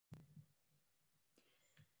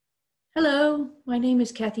Hello, my name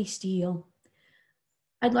is Kathy Steele.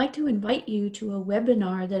 I'd like to invite you to a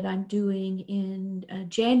webinar that I'm doing in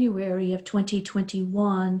January of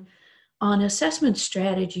 2021 on assessment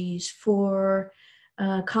strategies for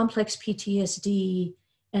complex PTSD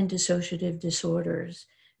and dissociative disorders.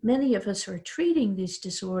 Many of us are treating these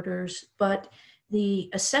disorders, but the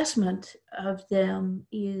assessment of them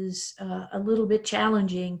is a little bit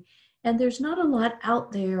challenging, and there's not a lot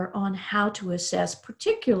out there on how to assess,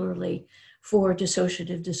 particularly for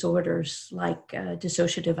dissociative disorders like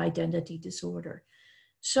dissociative identity disorder.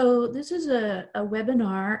 So this is a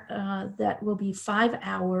webinar that will be 5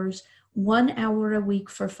 hours, 1 hour a week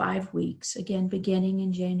for 5 weeks, again, beginning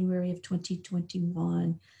in January of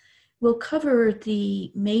 2021. We'll cover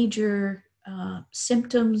the major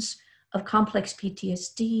symptoms of complex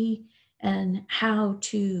PTSD and how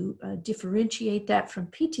to differentiate that from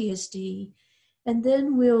PTSD. And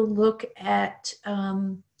then we'll look at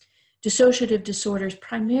dissociative disorders,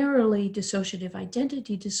 primarily dissociative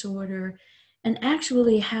identity disorder, and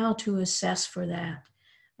actually how to assess for that.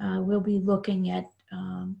 We'll be looking at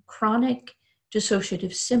chronic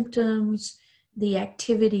dissociative symptoms, the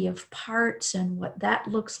activity of parts and what that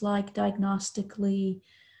looks like diagnostically,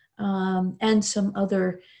 and some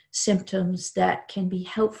other symptoms that can be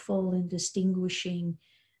helpful in distinguishing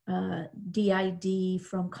DID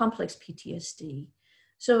from complex PTSD.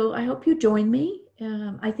 So I hope you join me.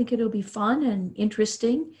 I think it'll be fun and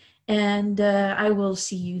interesting, and I will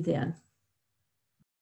see you then.